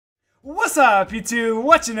What's up, YouTube?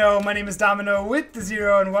 What you know? My name is Domino with the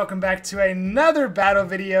Zero, and welcome back to another battle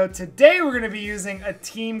video. Today we're going to be using a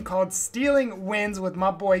team called Stealing Wins with my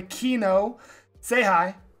boy Kino. Say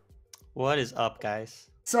hi. What is up, guys?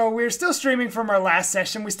 So we're still streaming from our last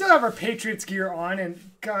session. We still have our Patriots gear on, and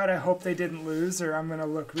God, I hope they didn't lose, or I'm going to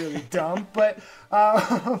look really dumb. But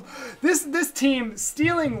this team,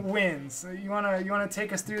 Stealing Wins. You wanna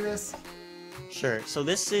take us through this? Sure. So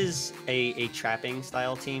this is a trapping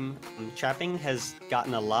style team. Trapping has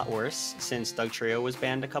gotten a lot worse since Doug was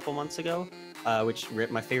banned a couple months ago, which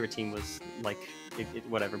my favorite team was like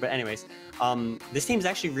whatever. But anyways, this team is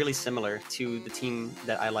actually really similar to the team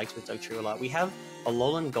that I liked with Doug a lot. We have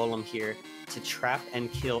ALOLAN Golem here to trap and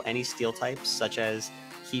kill any steel types such as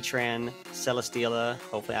Heatran, Celesteela.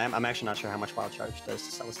 Hopefully, I'm actually not sure how much Wild Charge does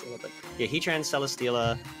to Celesteela, but yeah, Heatran,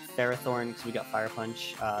 Celesteela, Ferrothorn, because we got Fire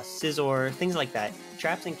Punch, Scizor, things like that.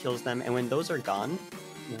 Traps and kills them, and when those are gone,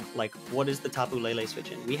 like, what is the Tapu Lele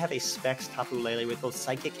switch in? We have a Specs Tapu Lele with both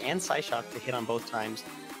Psychic and Psyshock to hit on both times,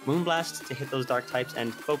 Moonblast to hit those Dark types,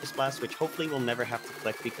 and Focus Blast, which hopefully will never have to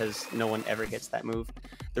click because no one ever hits that move.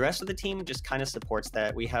 The rest of the team just kind of supports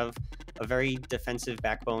that. We have a very defensive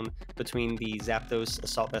backbone between the Zapdos,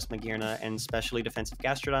 Assault Vest Magearna, and specially defensive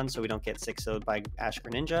Gastrodon, so we don't get 6-0'd by Ash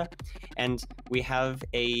Greninja. And we have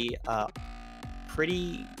a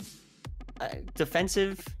pretty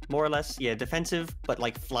defensive, more or less, yeah, defensive, but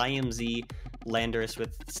like Fly-MZ Landorus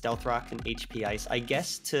with Stealth Rock and HP Ice, I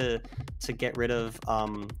guess to get rid of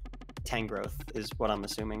Tangrowth is what I'm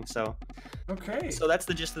assuming. So okay, so that's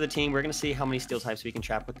the gist of the team. We're gonna see how many steel types we can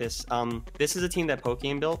trap with this. This is a team that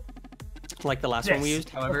Pokemon built, like the last one we used.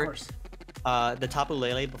 However, the Tapu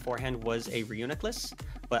Lele beforehand was a Reuniclus,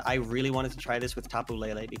 but I really wanted to try this with Tapu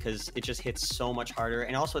Lele because it just hits so much harder,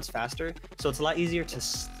 and also it's faster, so it's a lot easier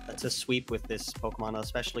to sweep with this Pokemon,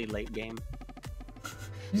 especially late game.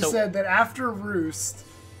 You said that after Roost.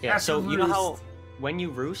 Yeah. So you know how when you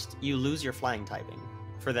Roost, you lose your flying typing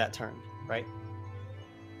for that turn, right?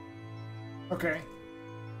 Okay.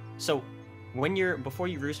 So before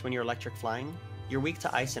you Roost, when you're electric flying, you're weak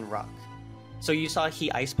to Ice and Rock. So you saw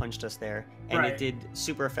he Ice Punched us there, and it did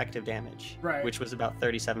super effective damage, which was about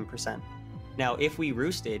 37%. Now, if we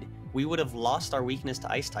Roosted, we would have lost our weakness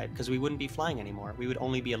to Ice type because we wouldn't be flying anymore. We would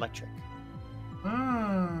only be electric.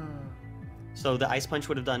 So the Ice Punch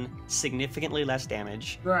would have done significantly less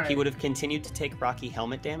damage. He would have continued to take Rocky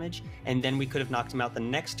Helmet damage, and then we could have knocked him out the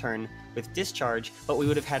next turn with Discharge, but we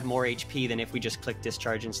would have had more HP than if we just clicked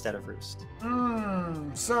Discharge instead of Roost.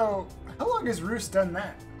 So how long has Roost done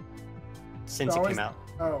that? Since it came out.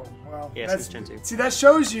 Oh, well. Yeah, since Gen 2. See, that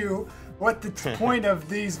shows you what the point of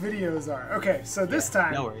these videos are. Okay, so this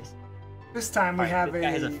time... No worries. This time we have this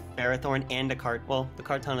guy has a Ferrothorn and a well, the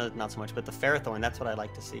Kartana not so much, but the Ferrothorn, that's what I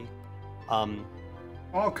like to see.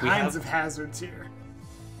 All kinds of hazards here.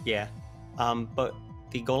 Yeah. But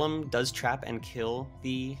the Golem does trap and kill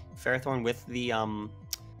the Ferrothorn with the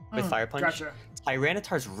with Fire Punch. Gotcha.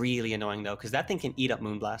 Tyranitar's really annoying though, because that thing can eat up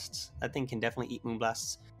Moonblasts. That thing can definitely eat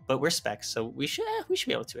Moonblasts. But we're Specs, so we should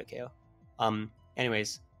be able to 2-hit KO.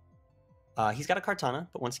 Anyways, he's got a Kartana,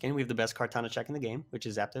 but once again we have the best Kartana check in the game, which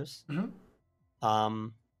is Zapdos.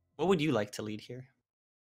 What would you like to lead here?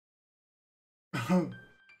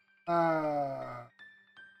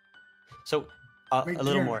 So a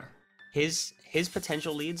little more. His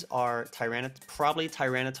potential leads are probably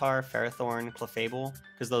Tyranitar, Ferrothorn, Clefable,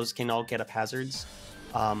 because those can all get up hazards.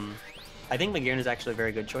 I think Magearna is actually a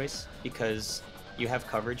very good choice because you have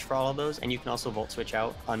coverage for all of those, and you can also Volt Switch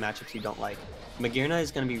out on matchups you don't like. Magearna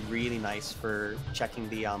is going to be really nice for checking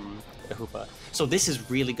the Hoopa. So this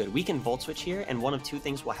is really good. We can Volt Switch here, and one of two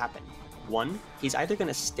things will happen. One, he's either going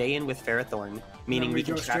to stay in with Ferrothorn, meaning we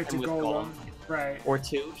can trap him with Golem. Or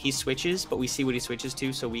two, he switches, but we see what he switches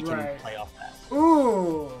to, so we can play off that.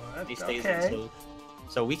 Ooh, he stays in,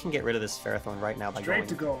 so we can get rid of this Ferrothorn right now by going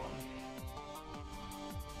to Golem.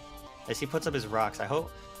 As he puts up his rocks,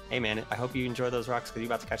 hey man, I hope you enjoy those rocks because you're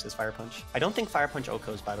about to catch this Fire Punch. I don't think Fire Punch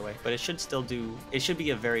OHKOs, by the way, but it should still do. It should be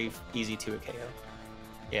a very easy 2-hit KO.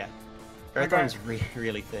 Yeah, Ferrothorn's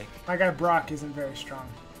really thick. My guy Brock isn't very strong.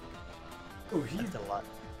 Ooh, that's a lot.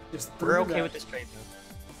 We're okay with this trade though.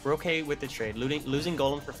 We're okay with the trade. Losing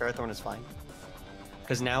Golem for Ferrothorn is fine.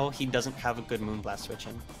 Because now he doesn't have a good Moonblast switch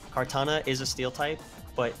in. Kartana is a Steel type,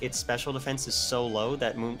 but its special defense is so low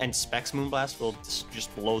that and Specs Moonblast will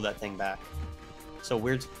just blow that thing back. So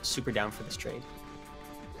we're super down for this trade.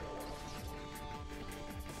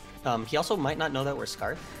 He also might not know that we're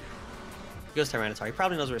Scarf. He goes Tyranitar. He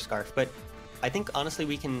probably knows we're Scarf, but I think honestly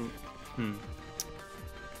we can...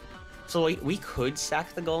 So we could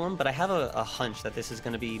sack the Golem, but I have a hunch that this is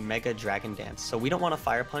going to be Mega Dragon Dance. So we don't want to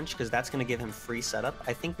Fire Punch because that's going to give him free setup.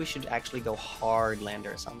 I think we should actually go hard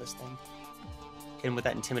Landers on this thing. Hit him with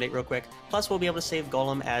that Intimidate real quick. Plus, we'll be able to save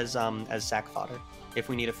Golem as sack fodder if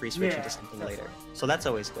we need a free switch into something later. So that's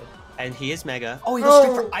always good. And he is Mega. Oh, he goes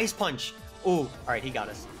straight for Ice Punch. Ooh, all right, he got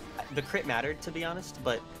us. The crit mattered, to be honest,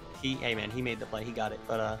 but hey man, he made the play. He got it.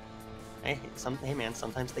 But hey man,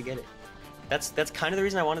 sometimes they get it. That's kind of the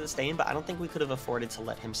reason I wanted to stay in, but I don't think we could have afforded to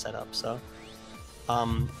let him set up. So,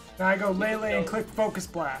 now I go Lele and click Focus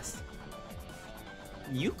Blast.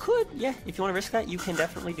 You could, yeah. If you want to risk that, you can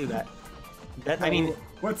definitely do that. I mean,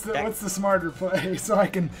 what's the smarter play? So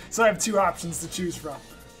I have two options to choose from.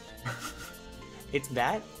 It's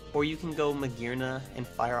that, or you can go Magearna and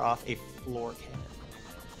fire off a floor cannon.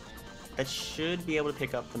 That should be able to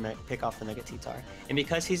pick off the Mega T-Tar. And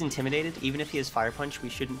because he's intimidated, even if he has Fire Punch, we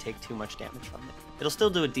shouldn't take too much damage from it. It'll still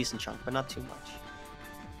do a decent chunk, but not too much.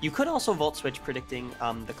 You could also Volt Switch predicting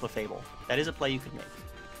the Clefable. That is a play you could make.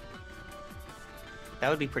 That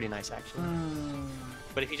would be pretty nice, actually.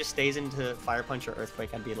 But if he just stays into Fire Punch or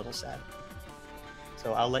Earthquake, I'd be a little sad.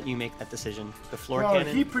 So I'll let you make that decision. The Floor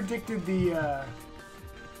Cannon... he predicted the...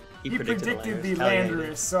 He predicted the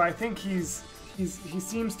Landorus, so I think he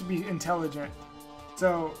seems to be intelligent.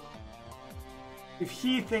 So if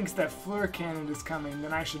he thinks that Floor Cannon is coming,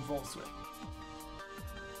 then I should Volt Switch.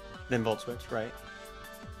 Then Volt Switch, right.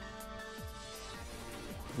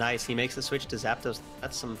 Nice, he makes the switch to Zapdos.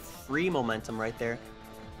 That's some free momentum right there.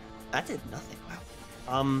 That did nothing, wow.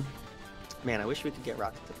 Man, I wish we could get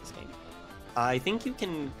Rocket to this game. I think you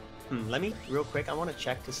can... let me, real quick, I want to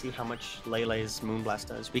check to see how much Lele's Moonblast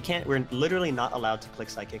does. We're literally not allowed to click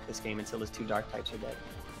Psychic this game until his 2 Dark types are dead.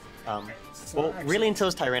 Well, actually, really until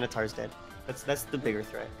his Tyranitar's dead. That's the bigger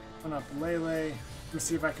threat. Open up Lele. Let's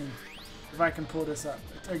see if I can pull this up.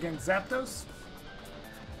 Against Zapdos?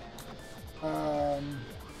 Oh,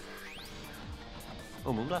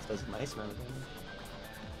 Moonblast does a nice amount of damage.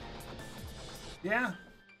 Yeah.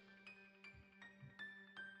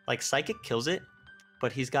 Like, Psychic kills it,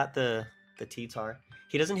 but he's got the T-Tar.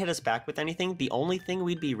 He doesn't hit us back with anything. The only thing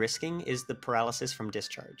we'd be risking is the paralysis from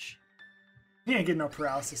Discharge. He ain't getting no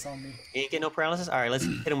paralysis on me. He ain't getting no paralysis? Alright, let's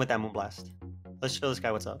hit him with that Moonblast. Let's show this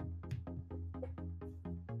guy what's up.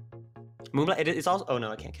 Moonblast, it's also... Oh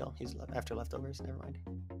no, it can't kill. He's after leftovers. Never mind.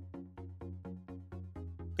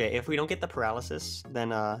 Okay, if we don't get the paralysis,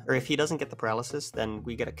 then... or if he doesn't get the paralysis, then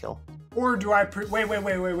we get a kill. Or do I... Wait.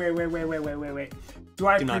 Do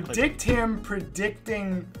I predict him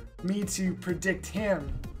predicting me to predict him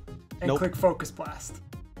and click Focus Blast?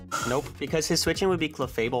 Nope, because his switching would be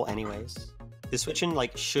Clefable anyways. His switching,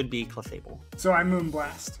 like, should be Clefable. So I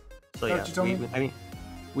Moonblast. So yeah,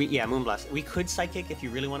 Moonblast. We could Psychic if you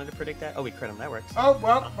really wanted to predict that. Oh, we crit him. That works. Oh,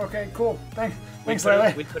 well, okay, cool. Thanks,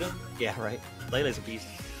 Lele. We could have... Yeah, right. Lele's a beast.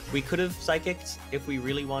 We could have Psychicked if we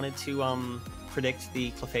really wanted to predict the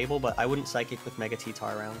Clefable, but I wouldn't Psychic with Mega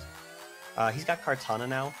T-Tar around. He's got Kartana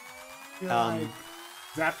now.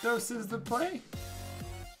 Zapdos is the play?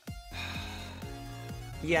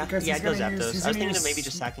 Yeah, I'd go Zapdos. I was thinking of maybe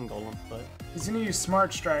just sacking Golem, but... He's gonna use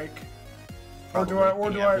Smart Strike.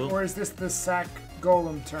 Or is this the sack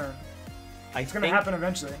Golem turn? It's gonna happen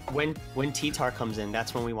eventually. When T-Tar comes in,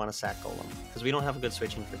 that's when we want to sack Golem. Because we don't have a good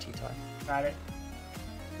switching for T-Tar. Got it.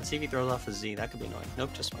 Let's see if he throws off a Z. That could be annoying.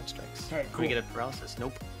 Nope, just Smart Strikes. Okay, cool. Can we get a paralysis?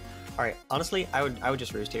 Nope. Alright, honestly, I would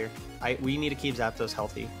just roost here. We need to keep Zapdos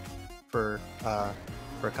healthy for a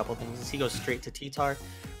couple things. As he goes straight to T-Tar.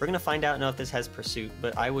 We're gonna find out now if this has Pursuit,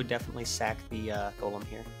 but I would definitely sack the Golem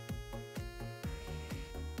here.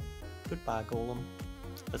 Goodbye, Golem.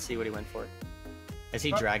 Let's see what he went for. As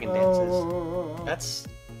he Dragon Dances.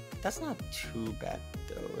 That's not too bad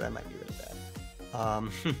though. That might be really bad.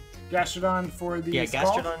 Gastrodon for the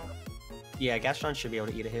Scald? Gastrodon should be able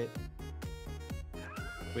to eat a hit.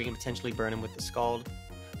 We can potentially burn him with the Scald.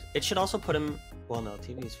 It should also put him... Well, no,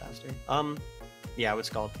 TV is faster. Yeah, I would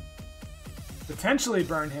Scald. Potentially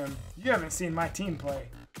burn him? You haven't seen my team play.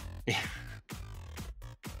 Yeah.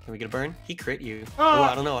 Can we get a burn? He crit you. Oh,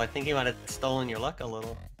 I don't know. I think he might have stolen your luck a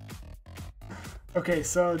little. Okay,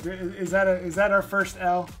 so is that our first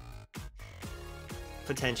L?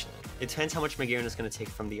 Potentially. It depends how much Magearna is going to take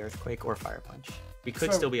from the Earthquake or Fire Punch. We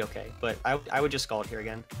could still be okay, but I would just Scald here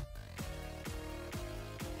again.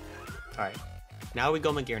 Alright. Now we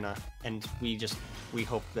go Magearna, and we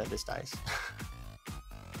hope that this dies.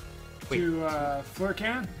 Wait. To Floor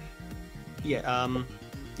Cannon? Yeah,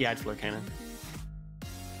 I'd Floor Cannon.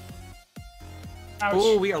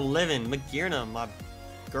 Oh, we are living. Magearna, my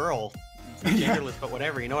girl. Genderless, but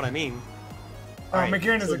whatever, you know what I mean.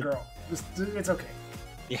 Magearna's a girl. It's okay.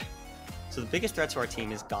 Yeah. So the biggest threat to our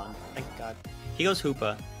team is gone. Thank God. He goes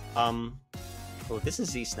Hoopa. Oh, this is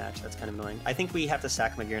Z Snatch. That's kind of annoying. I think we have to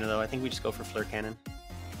sack Magearna though. I think we just go for Flare Cannon.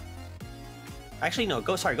 Actually, no.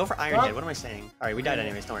 Go for Iron Head. What am I saying? All right, we died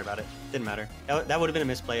anyways. Don't worry about it. Didn't matter. That would have been a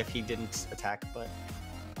misplay if he didn't attack. But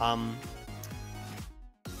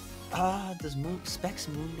does Specs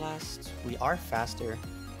Moonblast? We are faster.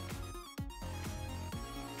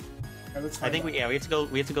 Yeah, I think we have to go.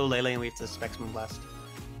 We have to go Lele and we have to Specs Moonblast.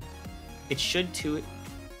 It should too.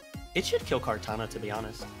 It should kill Kartana, to be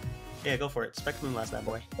honest. Yeah, go for it. Specs Moonblast that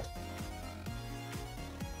boy.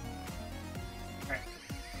 Alright.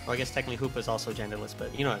 Well, I guess technically Hoopa is also genderless,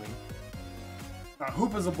 but you know what I mean.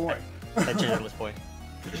 Hoopa's a boy. That genderless boy.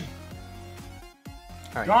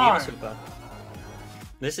 Alright, give us Hoopa.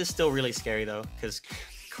 This is still really scary though, because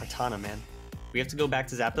Kartana, man. We have to go back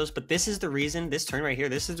to Zapdos, but this is the reason, this turn right here,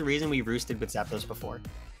 this is the reason we roosted with Zapdos before.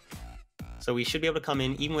 So we should be able to come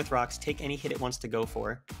in, even with rocks, take any hit it wants to go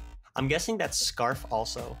for. I'm guessing that's Scarf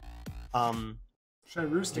also. Should I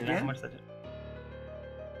roost again?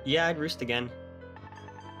 Yeah, I'd roost again.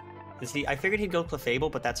 See, I figured he'd go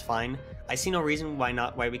Clefable, but that's fine. I see no reason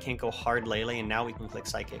why we can't go hard Lele, and now we can click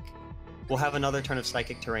Psychic. We'll have another turn of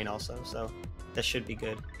Psychic Terrain also, so that should be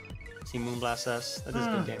good. See, Moonblast us. That does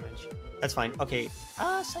good damage. That's fine. Okay.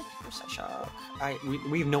 Psychic or Psyshock.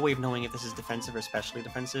 We have no way of knowing if this is defensive or specially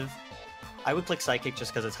defensive. I would click Psychic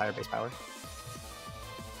just because it's higher base power.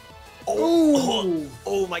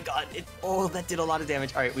 Oh my god. That did a lot of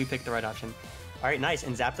damage. Alright, we picked the right option. Alright, nice.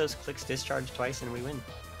 And Zapdos clicks Discharge twice and we win.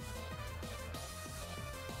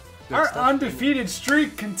 Good Our stuff. undefeated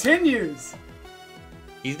streak continues.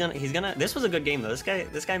 He's gonna. This was a good game though.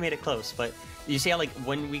 This guy made it close. But you see how like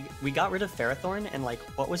when we got rid of Ferrothorn and like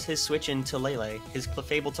what was his switch into Lele? His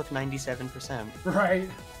Clefable took 97%. Right.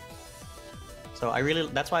 So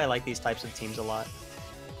that's why I like these types of teams a lot.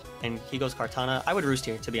 And he goes Kartana. I would roost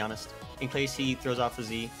here, to be honest. In case he throws off the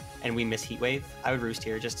Z and we miss Heat Wave, I would roost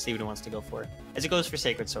here just to see what he wants to go for. As it goes for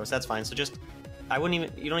Sacred Source, that's fine. So just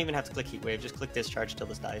you don't even have to click Heat Wave, just click Discharge till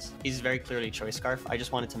this dies. He's very clearly Choice Scarf. I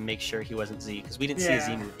just wanted to make sure he wasn't Z, because we didn't see a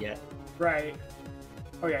Z move yet. Right.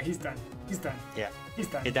 Oh yeah, he's done. He's done. Yeah. He's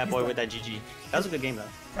done. Hit that boy with that GG. That was a good game though.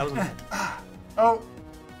 That was good. Oh.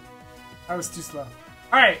 I was too slow.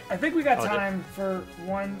 Alright, I think we got time for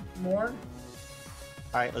one more.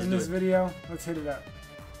 Alright, let's do it. In this video. Let's hit it up.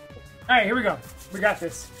 Alright, here we go. We got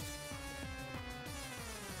this.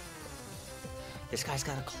 This guy's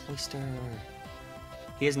got a Cloyster.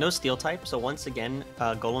 He has no Steel type, so once again,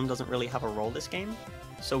 Golem doesn't really have a role this game.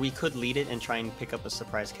 So we could lead it and try and pick up a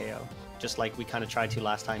surprise KO. Just like we kind of tried to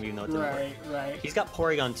last time, even though it didn't work. Right. He's got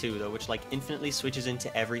Porygon too, though, which like infinitely switches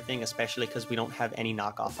into everything, especially because we don't have any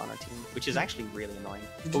knockoff on our team, which is actually really annoying.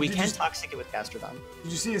 But we can Toxic it with Gastrodon.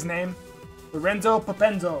 Did you see his name? Lorenzo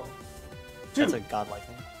Papenzo. That's a godlike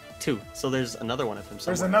name. 2. So there's another one of him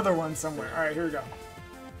somewhere. There's another one somewhere. Alright, here we go.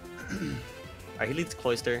 Alright, he leads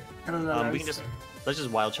Cloyster. We can let's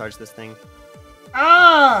just wild charge this thing.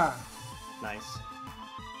 Ah! Nice.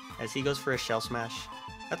 As he goes for a Shell Smash.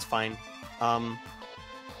 That's fine.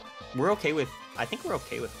 We're okay with. I think we're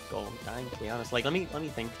okay with Golem dying, to be honest. Like, let me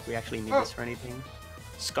think. If we actually need this for anything.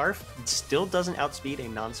 Scarf still doesn't outspeed a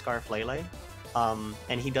non-Scarf Lele.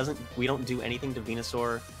 And he doesn't. We don't do anything to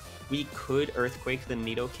Venusaur. We could Earthquake the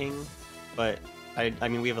Nidoking, but I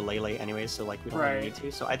mean we have a Lele anyway, so like we don't really need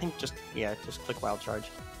to. So I think just click Wild Charge.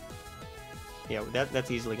 Yeah,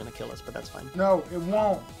 that's easily gonna kill us, but that's fine. No, it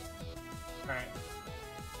won't. Alright.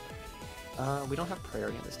 We don't have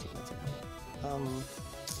priority on this team. That's it.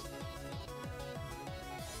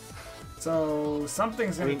 So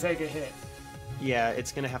something's gonna take a hit. Yeah,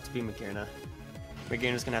 it's gonna have to be Magearna.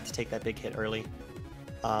 Magearna's gonna have to take that big hit early.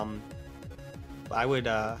 I would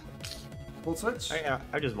Volt Switch? I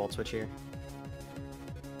would just Volt Switch here.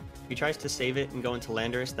 If he tries to save it and go into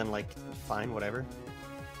Landorus, then like fine, whatever.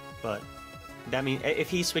 But that means if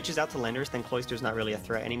he switches out to Landorus, then Cloyster's not really a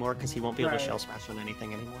threat anymore because he won't be able to Shell Smash on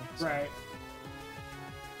anything anymore. So. Right.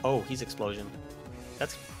 Oh, he's Explosion.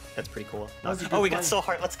 That's pretty cool. Oh, we got so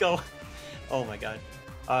hard. Let's go. Oh my god.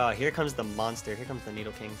 Here comes the monster. Here comes the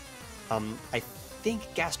Nidoking. I think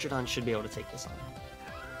Gastrodon should be able to take this on.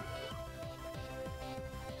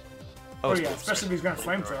 Oh yeah, especially if he's got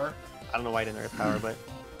Flamethrower. I don't know why I didn't Earth Power, but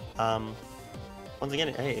once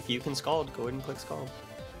again, hey, if you can Scald, go ahead and click Scald.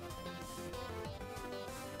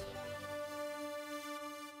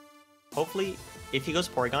 Hopefully, if he goes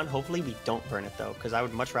Porygon, hopefully we don't burn it though, because I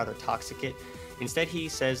would much rather Toxic it. Instead, he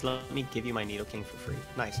says, "Let me give you my Nidoking for free."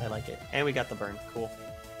 Nice, I like it, and we got the burn. Cool.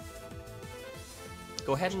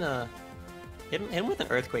 Go ahead and hit him with an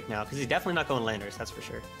Earthquake now, because he's definitely not going Landorus, that's for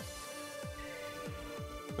sure.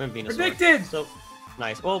 went Venusaur. Predicted! So,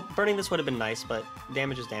 nice. Well, burning this would have been nice, but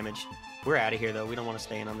damage is damage. We're out of here, though. We don't want to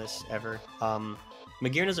stay in on this ever.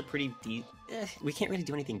 Magearna's a pretty we can't really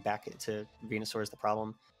do anything back to Venusaur is the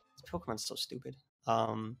problem. This Pokemon's so stupid.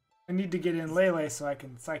 I need to get in Lele so I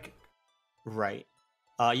can Psychic. Right.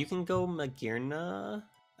 You can go Magearna,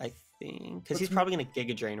 I think, because he's probably going to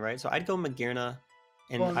Giga Drain, right? So I'd go Magearna,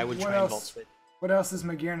 and I would try and Volt Switch. What else is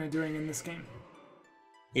Magearna doing in this game?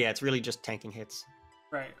 Yeah, it's really just tanking hits.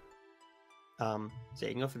 Right. So you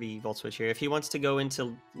can go for the Volt Switch here. If he wants to go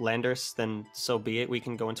into Landorus, then so be it. We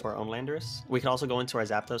can go into our own Landorus. We can also go into our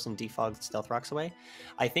Zapdos and defog Stealth Rocks away.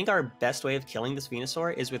 I think our best way of killing this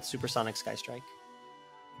Venusaur is with Supersonic Sky Strike.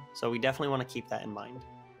 So we definitely want to keep that in mind.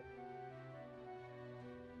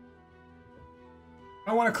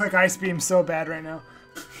 I want to click Ice Beam so bad right now.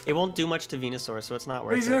 It won't do much to Venusaur, so it's not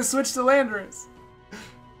worth it. He's going to switch to Landorus.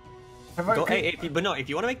 But no, if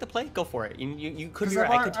you want to make the play, go for it. You could be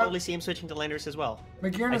right. I could totally see him switching to Landorus as well.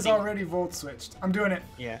 Magearna's already Volt switched. I'm doing it.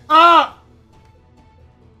 Yeah. Ah!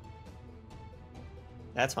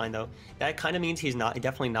 That's fine though. That kind of means he's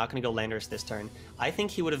definitely not going to go Landorus this turn. I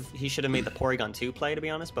think he should have made the Porygon 2 play, to be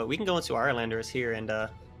honest. But we can go into our Landorus here, and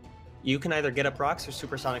you can either get up rocks or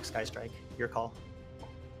Supersonic Sky Strike. Your call.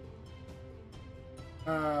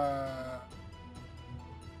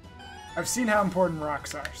 I've seen how important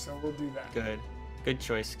rocks are, so we'll do that. Good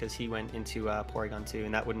choice, because he went into Porygon 2,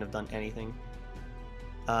 and that wouldn't have done anything.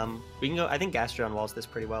 We can go. I think Gastrodon walls this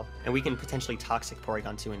pretty well, and we can potentially Toxic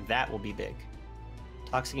Porygon 2, and that will be big.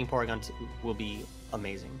 Toxicing Porygon 2 will be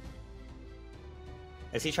amazing.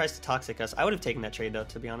 As he tries to Toxic us, I would have taken that trade though,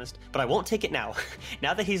 to be honest, but I won't take it now.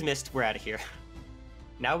 Now that he's missed, we're out of here.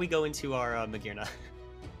 Now we go into our Magearna.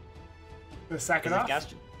 The second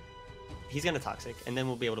off? He's gonna Toxic, and then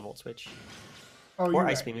we'll be able to Volt Switch. Oh, or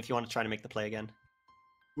Ice Beam if you want to try to make the play again.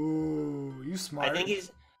 Ooh, you smart.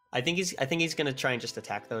 I think he's gonna try and just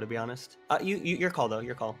attack though, to be honest. Your call though,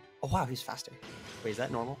 your call. Oh wow, he's faster. Wait, is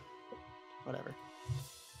that normal? Whatever.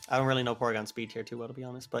 I don't really know Porygon speed here too well, to be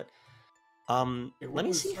honest, but let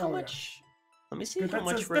me see how much. Let me see how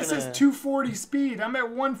much we're gonna. That says 240 speed. I'm at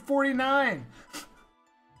 149.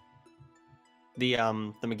 The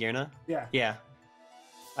Magearna. Yeah. Yeah.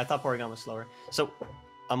 I thought Porygon was slower. So,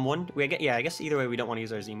 I guess either way we don't want to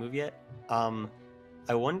use our Z move yet.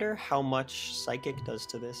 I wonder how much Psychic does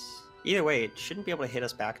to this. Either way, it shouldn't be able to hit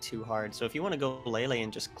us back too hard. So if you want to go Lele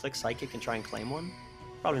and just click Psychic and try and claim one,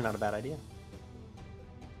 probably not a bad idea.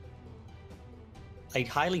 I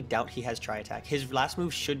highly doubt he has Tri-Attack. His last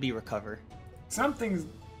move should be Recover. Something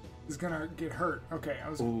is gonna get hurt. Okay,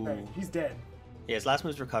 he's dead. Yeah, his last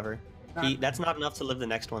move's Recover. That's not enough to live the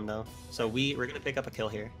next one though. So we're gonna pick up a kill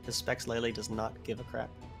here. Because Specs Lele does not give a crap.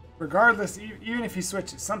 Regardless, even if he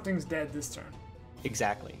switches, something's dead this turn.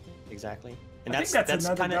 Exactly. And I think that's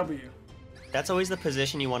another W. That's always the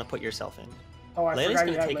position you want to put yourself in. Oh, I Lele's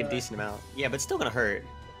forgot gonna take a decent amount. Yeah, but still gonna hurt.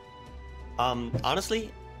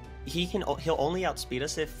 Honestly, he'll only outspeed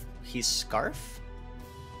us if he's Scarf.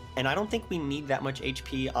 And I don't think we need that much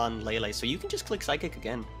HP on Lele, so you can just click Psychic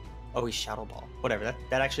again. Oh, he's Shadow Ball. Whatever,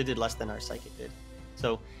 that actually did less than our Psychic did.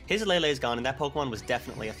 So his Lele is gone, and that Pokemon was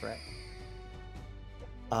definitely a threat.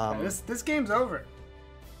 This game's over.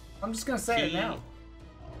 I'm just gonna say it now.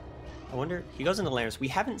 I wonder, he goes into Landorus. We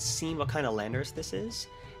haven't seen what kind of Landorus this is.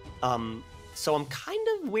 So I'm kind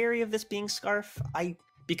of wary of this being Scarf.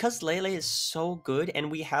 Because Lele is so good and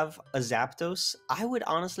we have a Zapdos, I would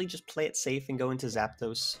honestly just play it safe and go into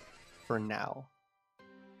Zapdos for now.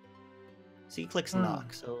 So he clicks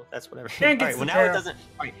Knock, so that's whatever. Alright, well now it doesn't.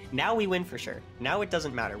 Alright, now we win for sure. Now it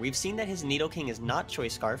doesn't matter. We've seen that his Nidoking is not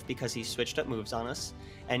Choice Scarf because he switched up moves on us.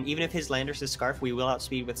 And even if his Landorus is Scarf, we will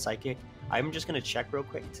outspeed with Psychic. I'm just going to check real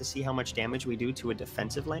quick to see how much damage we do to a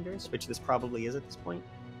defensive Landorus, which this probably is at this point.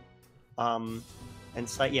 And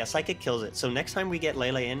Psychic kills it. So next time we get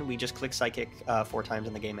Lele in, we just click Psychic 4 times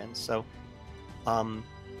and the game ends. So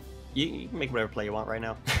you can make whatever play you want right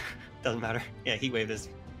now. Doesn't matter. Yeah, Heat Wave is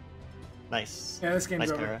nice. Yeah, this game's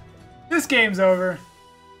over. Terra. This game's over.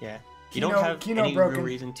 Yeah. You don't have any real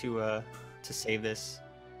reason to save this.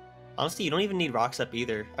 Honestly, you don't even need Rocks up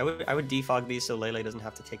either. I would defog these so Lele doesn't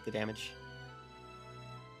have to take the damage.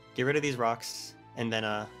 Get rid of these Rocks and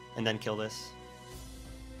then kill this.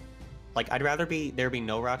 Like, I'd rather there be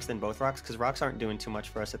no Rocks than both Rocks, because Rocks aren't doing too much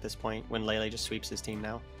for us at this point when Lele just sweeps his team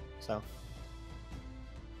now. So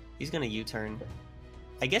he's gonna U-turn.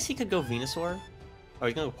 I guess he could go Venusaur. Oh,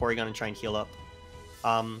 he's gonna go Porygon and try and heal up.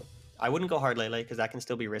 I wouldn't go hard Lele, because that can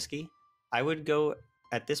still be risky. I would go,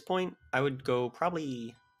 at this point, I would go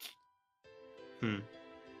probably...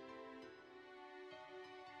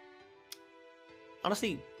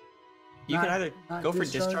 Honestly, You can Not- either not go for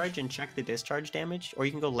discharge and check the discharge damage, or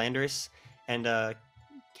you can go Landorus and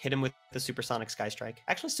hit him with the Supersonic Sky Strike.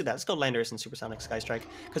 Actually, let's do that. Let's go Landorus and Supersonic Sky Strike.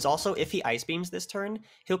 Because also, if he Ice Beams this turn,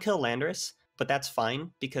 he'll kill Landorus, but that's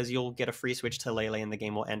fine because you'll get a free switch to Lele and the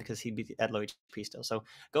game will end because he'd be at low HP still. So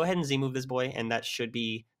go ahead and Z-move this boy, and that should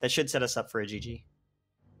set us up for a GG.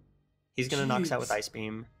 He's going to knock us out with Ice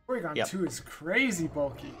Beam. Porygon 2 is crazy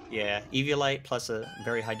bulky. Yeah, Eviolite plus a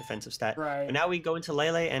very high defensive stat. Right. But now we go into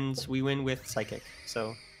Lele and we win with Psychic.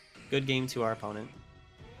 So good game to our opponent.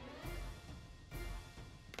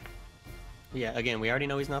 Yeah, again, we already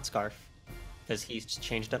know he's not Scarf because he's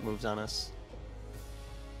changed up moves on us.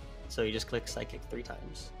 So you just click Psychic 3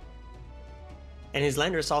 times. And his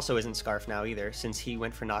Landorus also isn't Scarf now either, since he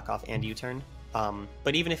went for knockoff and U-turn.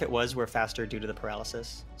 But even if it was, we're faster due to the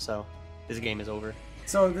paralysis. So this game is over.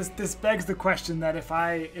 So this begs the question that if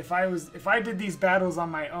I did these battles on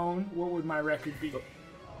my own, what would my record be?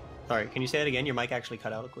 Sorry, can you say that again? Your mic actually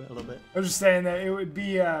cut out a little bit. I was just saying that it would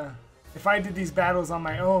be if I did these battles on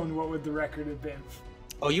my own, what would the record have been?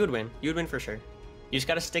 Oh, you would win. You would win for sure. You just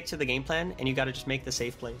got to stick to the game plan, and you got to just make the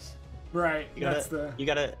safe plays. Right. You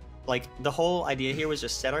gotta like the whole idea here was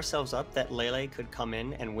just set ourselves up that Lele could come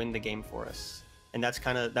in and win the game for us, and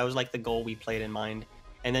that was like the goal we played in mind.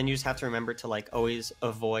 And then you just have to remember to like always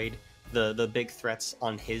avoid the big threats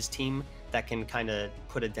on his team that can kind of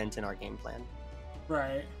put a dent in our game plan.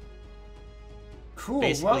 Right. Cool.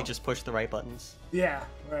 Basically, just push the right buttons. Yeah,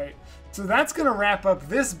 right. So that's going to wrap up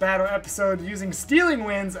this battle episode using Stealing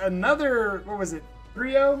Winds. Another, what was it,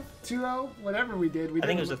 3-0? 2-0? Whatever we did. I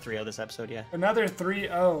think it was a 3-0 this episode, yeah. Another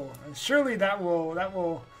 3-0. Surely that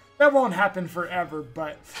won't happen forever,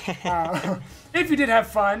 but if you did have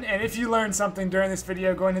fun and if you learned something during this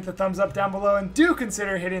video, go and hit the thumbs up down below and do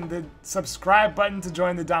consider hitting the subscribe button to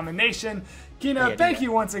join the Domination. Kino, thank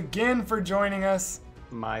you once again for joining us.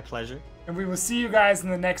 My pleasure. And we will see you guys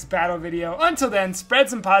in the next battle video. Until then, spread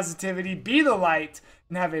some positivity, be the light,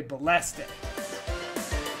 and have a blessed day.